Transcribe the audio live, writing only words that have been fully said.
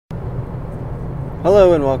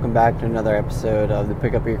Hello and welcome back to another episode of the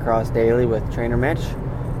Pick Up Your Cross Daily with Trainer Mitch.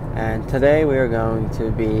 And today we are going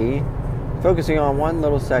to be focusing on one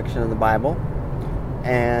little section of the Bible.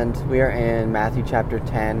 And we are in Matthew chapter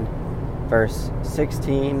 10, verse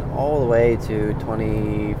 16 all the way to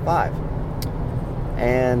 25.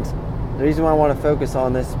 And the reason why I want to focus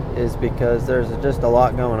on this is because there's just a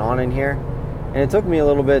lot going on in here. And it took me a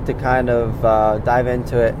little bit to kind of dive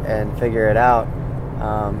into it and figure it out.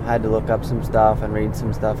 Had to look up some stuff and read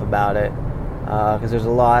some stuff about it because there's a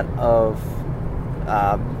lot of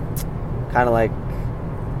kind of like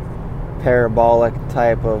parabolic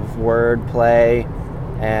type of wordplay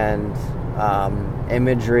and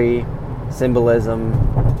imagery, symbolism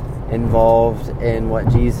involved in what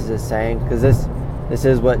Jesus is saying, because this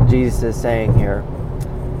is what Jesus is saying here.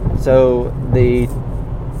 So the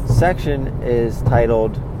section is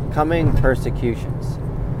titled Coming Persecutions.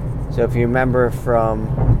 So if you remember from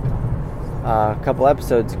a couple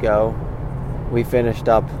episodes ago, we finished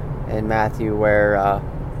up in Matthew where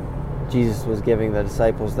Jesus was giving the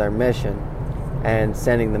disciples their mission and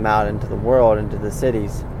sending them out into the world, into the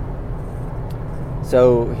cities.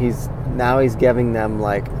 So he's giving them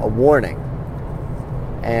like a warning.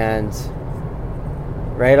 And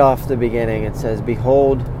right off the beginning it says,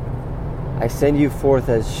 "Behold, I send you forth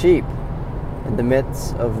as sheep in the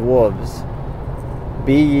midst of wolves.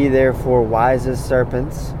 Be ye therefore wise as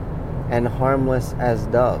serpents and harmless as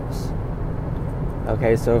doves."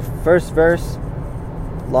 Okay, so first verse,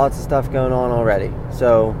 lots of stuff going on already.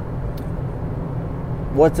 So,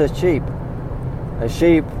 what's a sheep? A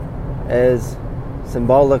sheep is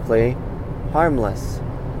symbolically harmless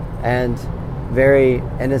and very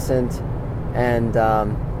innocent and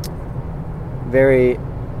very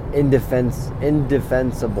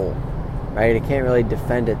indefensible, right? It can't really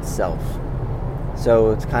defend itself.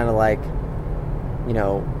 So it's kind of like,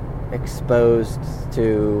 exposed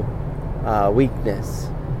to weakness.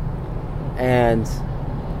 And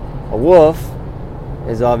a wolf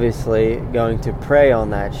is obviously going to prey on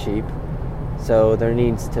that sheep. So there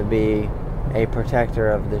needs to be a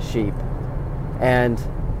protector of the sheep. And,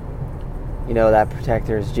 that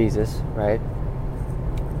protector is Jesus, right?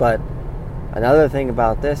 But another thing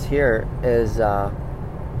about this here is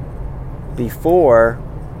before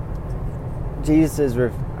Jesus is,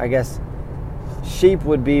 sheep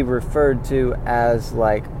would be referred to as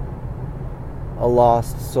like a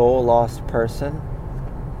lost soul, lost person.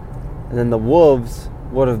 And then the wolves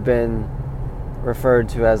would have been referred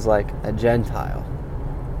to as like a Gentile,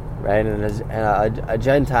 right? And a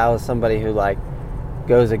Gentile is somebody who like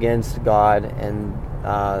goes against God and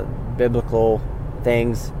biblical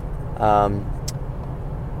things,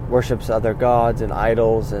 worships other gods and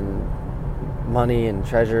idols and money and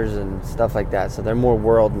treasures and stuff like that. So they're more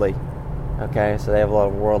worldly. Okay, so they have a lot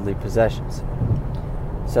of worldly possessions.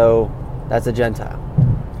 So that's a Gentile.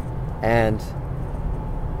 And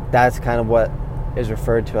that's kind of what is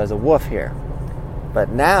referred to as a wolf here. But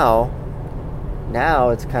now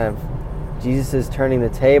it's kind of, Jesus is turning the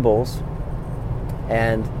tables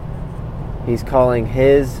and he's calling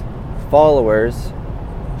his followers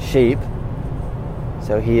sheep.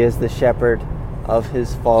 So he is the shepherd of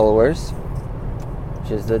his followers,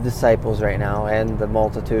 which is the disciples right now and the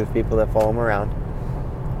multitude of people that follow him around.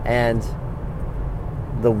 And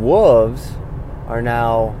the wolves are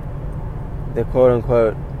now the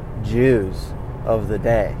quote-unquote Jews of the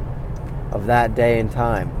day, of that day and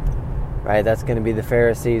time, right? That's going to be the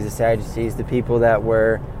Pharisees, the Sadducees, the people that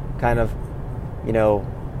were kind of,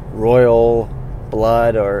 royal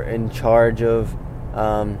blood or in charge of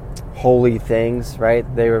holy things, right?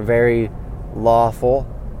 They were very lawful.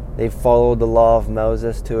 They followed the law of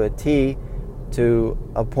Moses to a T, to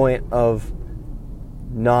a point of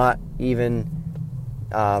not even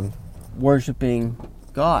worshiping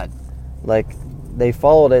God. Like, they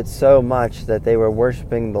followed it so much that they were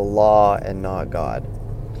worshiping the law and not God.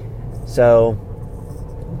 So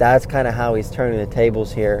that's kind of how he's turning the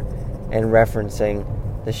tables here and referencing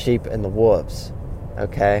the sheep and the wolves,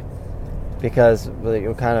 okay? Because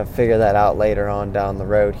you'll kind of figure that out later on down the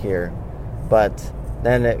road here. But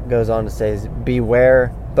then it goes on to say,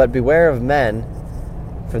 beware of men,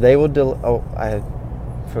 for they will I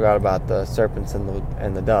forgot about the serpents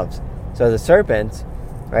and the doves. So the serpents,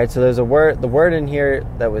 right? So there's the word in here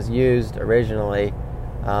that was used originally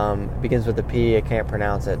begins with a P. I can't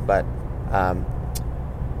pronounce it, but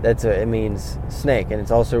it means snake, and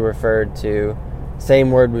it's also referred to. Same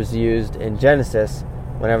word was used in Genesis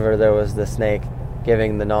whenever there was the snake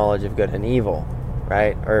giving the knowledge of good and evil,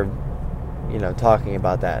 right? Or talking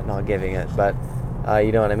about that, not giving it, but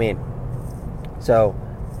you know what I mean. So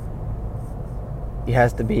he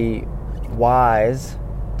has to be wise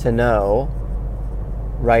to know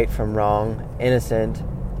right from wrong, innocent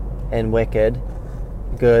and wicked,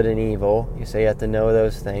 good and evil. So you have to know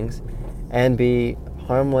those things. And be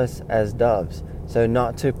harmless as doves. So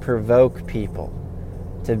not to provoke people.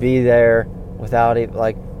 To be there without it,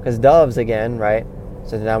 because doves again, right?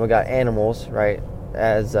 So now we got animals, right?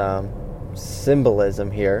 As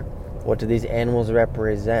symbolism here. What do these animals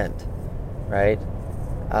represent, right?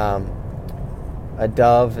 A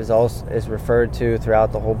dove is referred to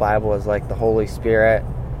throughout the whole Bible as like the Holy Spirit.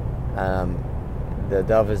 The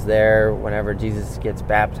dove is there whenever Jesus gets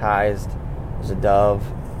baptized. There's a dove,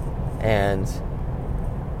 and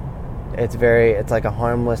it's like a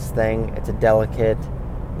harmless thing. It's a delicate.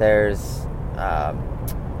 There's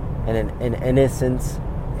an innocence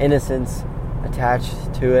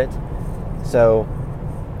attached to it. So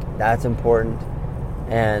that's important,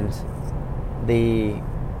 and the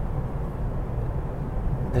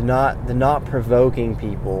not provoking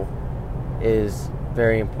people is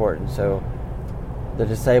very important. So the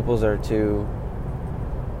disciples are to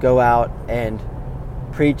go out and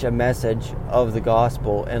preach a message of the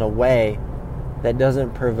gospel in a way that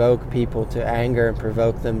doesn't provoke people to anger and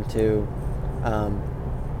provoke them to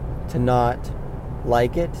not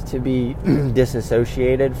like it, to be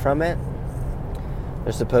disassociated from it.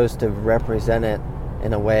 They're supposed to represent it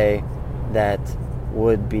in a way that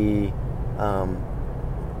would be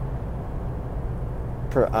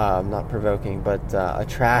not provoking, but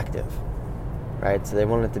attractive, right? So they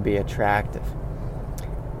want it to be attractive,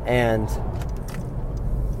 and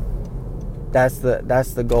that's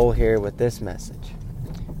the goal here with this message.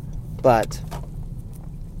 But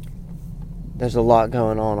there's a lot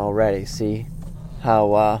going on already. See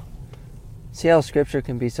how Scripture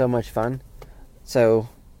can be so much fun. So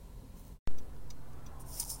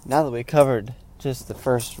now that we covered just the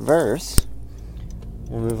first verse,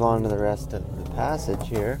 we'll move on to the rest of the passage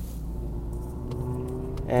here.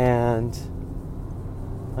 And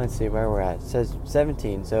let's see where we're at. It says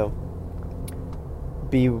 17. So,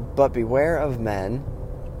 but beware of men,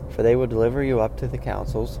 for they will deliver you up to the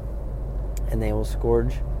councils, and they will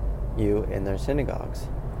scourge you in their synagogues.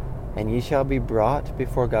 And ye shall be brought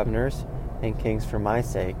before governors and kings for my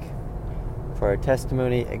sake, for a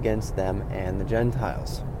testimony against them and the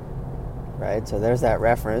Gentiles. Right? So there's that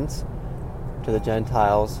reference to the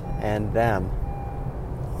Gentiles and them.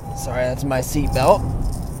 Sorry, that's my seatbelt,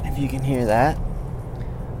 if you can hear that.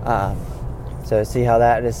 So see how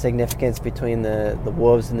that is significance between the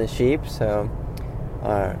wolves and the sheep. So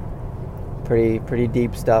pretty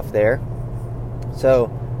deep stuff there. So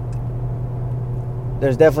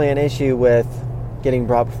there's definitely an issue with getting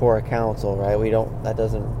brought before a council, right? That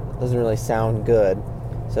doesn't really sound good.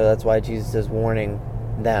 So that's why Jesus is warning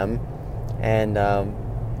them, and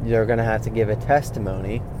they're going to have to give a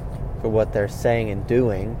testimony for what they're saying and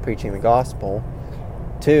doing, preaching the gospel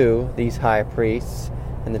to these high priests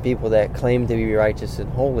and the people that claim to be righteous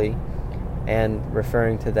and holy, and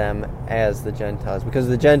referring to them as the Gentiles, because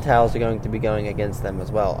the Gentiles are going to be going against them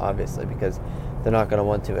as well, obviously, because they're not going to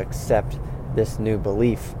want to accept this new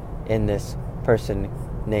belief in this person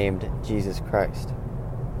named Jesus Christ.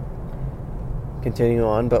 Continuing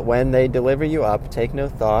on, but when they deliver you up, take no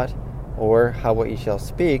thought or what ye shall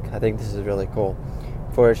speak. I think this is really cool.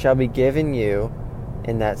 For it shall be given you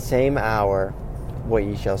in that same hour what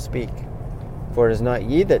ye shall speak. For it is not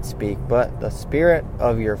ye that speak, but the Spirit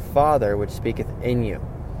of your Father which speaketh in you.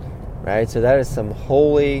 Right? So that is some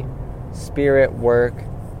Holy Spirit work,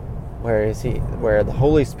 where the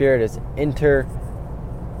Holy Spirit is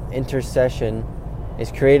intercession,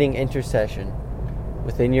 is creating intercession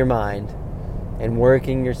within your mind and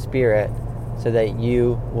working your spirit so that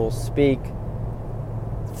you will speak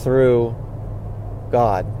through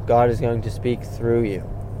God. God is going to speak through you,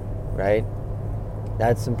 right?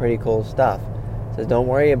 That's some pretty cool stuff. So don't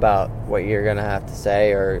worry about what you're going to have to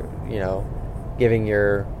say, or giving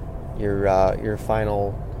your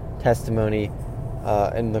final testimony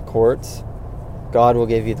in the courts. God will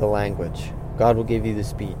give you the language. God will give you the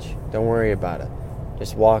speech. Don't worry about it.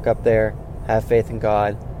 Just walk up there, have faith in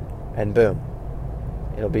God, and boom,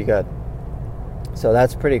 it'll be good. So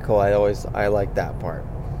that's pretty cool. I like that part.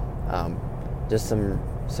 Just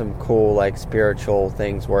some cool, like, spiritual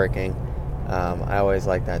things working. I always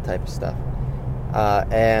like that type of stuff.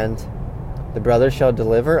 And the brother shall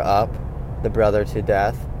deliver up the brother to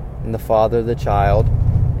death, and the father the child,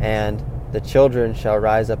 and the children shall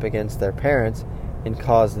rise up against their parents and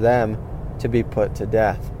cause them to be put to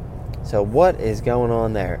death. So what is going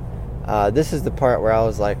on there? This is the part where I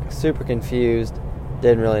was like super confused,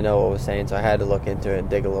 didn't really know what it was saying, so I had to look into it and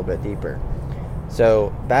dig a little bit deeper. So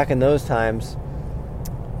back in those times,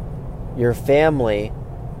 your family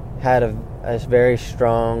had a very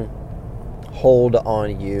strong hold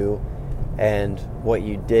on you and what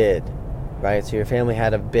you did, right? So your family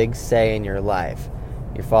had a big say in your life.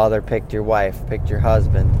 Your father picked your wife, picked your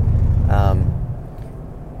husband.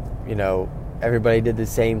 Everybody did the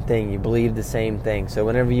same thing. You believed the same thing. So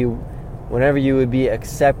whenever you would be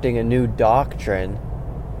accepting a new doctrine,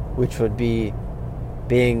 which would be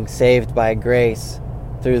being saved by grace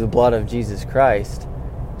through the blood of Jesus Christ,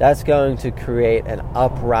 that's going to create an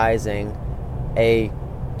uprising, a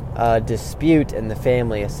dispute in the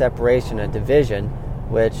family, a separation, a division,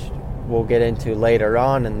 which we'll get into later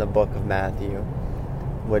on in the book of Matthew,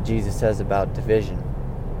 what Jesus says about division.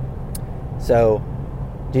 So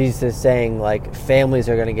Jesus is saying, like, families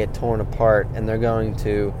are going to get torn apart, and they're going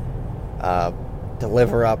to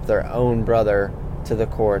deliver up their own brother to the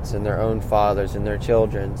courts, and their own fathers and their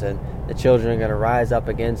children's, and the children are going to rise up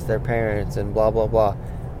against their parents, and blah blah blah.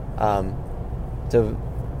 So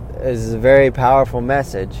it's a very powerful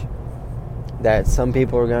message that some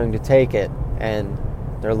people are going to take it, and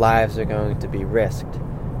their lives are going to be risked.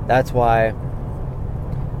 That's why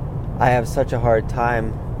I have such a hard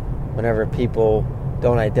time whenever people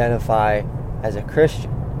don't identify as a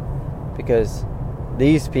Christian, because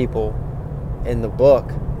these people in the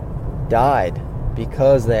book died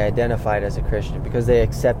because they identified as a Christian, because they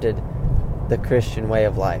accepted the Christian way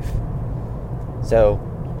of life. So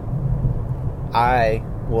I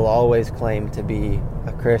will always claim to be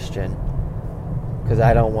a Christian because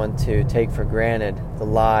I don't want to take for granted the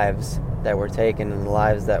lives that were taken and the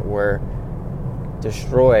lives that were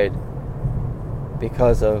destroyed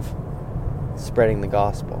because of spreading the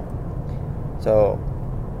gospel. So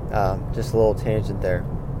just a little tangent there.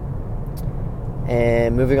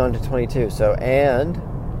 And moving on to 22. So, and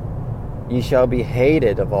ye shall be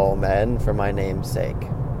hated of all men for my name's sake,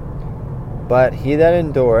 but he that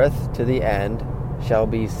endureth to the end shall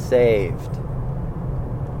be saved.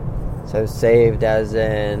 So saved as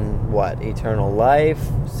in what? Eternal life,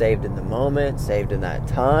 saved in the moment, saved in that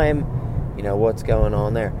time, what's going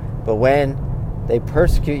on there. But when they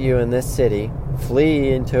persecute you in this city, flee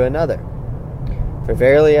into another. For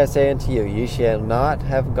verily I say unto you, ye shall not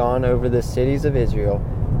have gone over the cities of Israel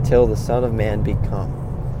till the Son of Man be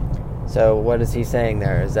come. So what is he saying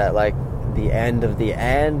there? Is that like the end of the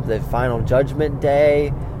end, the final judgment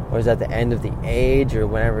day? Or is that the end of the age, or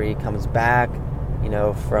whenever he comes back,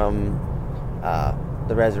 from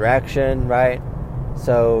the resurrection, right?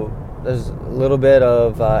 So there's a little bit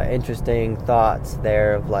of interesting thoughts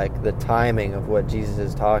there of like the timing of what Jesus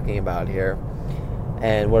is talking about here.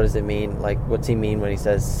 And what does it mean? Like, what's he mean when he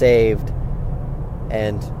says saved,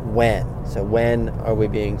 and when? So when are we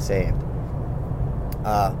being saved?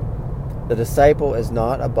 The disciple is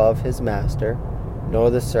not above his master, nor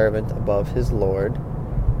the servant above his Lord.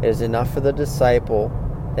 It is enough for the disciple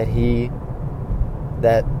that he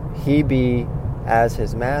be as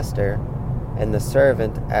his master, and the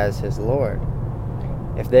servant as his Lord.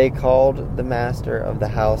 If they called the master of the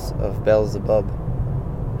house of Beelzebub,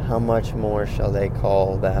 how much more shall they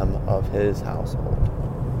call them of his household?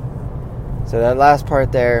 So that last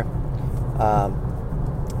part there,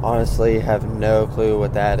 honestly have no clue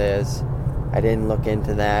what that is. I didn't look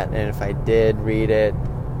into that, and if I did read it,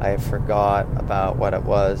 I forgot about what it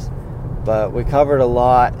was. But we covered a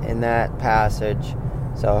lot in that passage,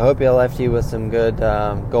 so I hope it left you with some good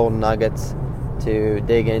golden nuggets to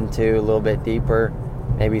dig into a little bit deeper.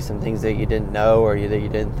 Maybe some things that you didn't know or that you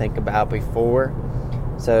didn't think about before.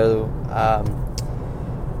 So,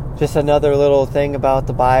 just another little thing about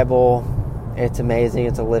the Bible. It's amazing.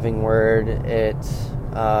 It's a living word. It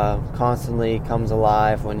constantly comes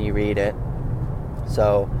alive when you read it.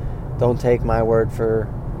 So, don't take my word for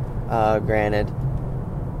granted.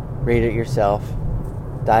 Read it yourself.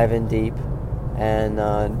 Dive in deep and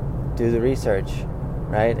do the research,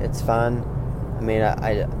 right? It's fun. I mean,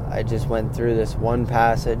 I just went through this one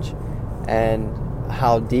passage and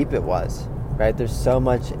how deep it was. Right, there's so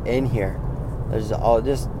much in here. There's all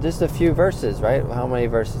just a few verses, right? How many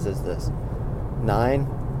verses is this? 9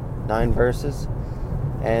 verses,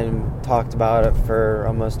 and talked about it for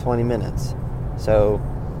almost 20 minutes. So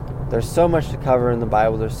there's so much to cover in the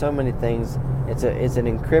Bible. There's so many things. It's an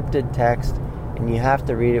encrypted text, and you have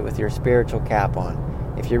to read it with your spiritual cap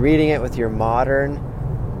on. If you're reading it with your modern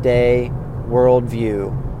day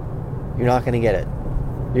worldview, you're not going to get it.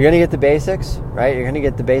 You're going to get the basics, right? You're going to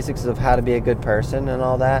get the basics of how to be a good person and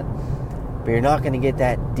all that. But you're not going to get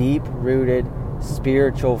that deep-rooted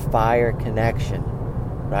spiritual fire connection,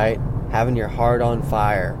 right? Having your heart on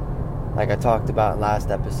fire, like I talked about in last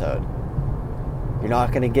episode. You're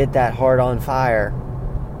not going to get that heart on fire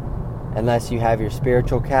unless you have your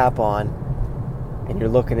spiritual cap on and you're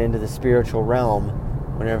looking into the spiritual realm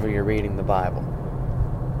whenever you're reading the Bible.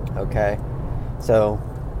 Okay? So,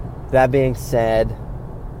 that being said,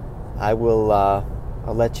 I'll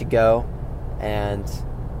let you go, and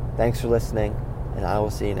thanks for listening, and I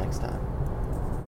will see you next time.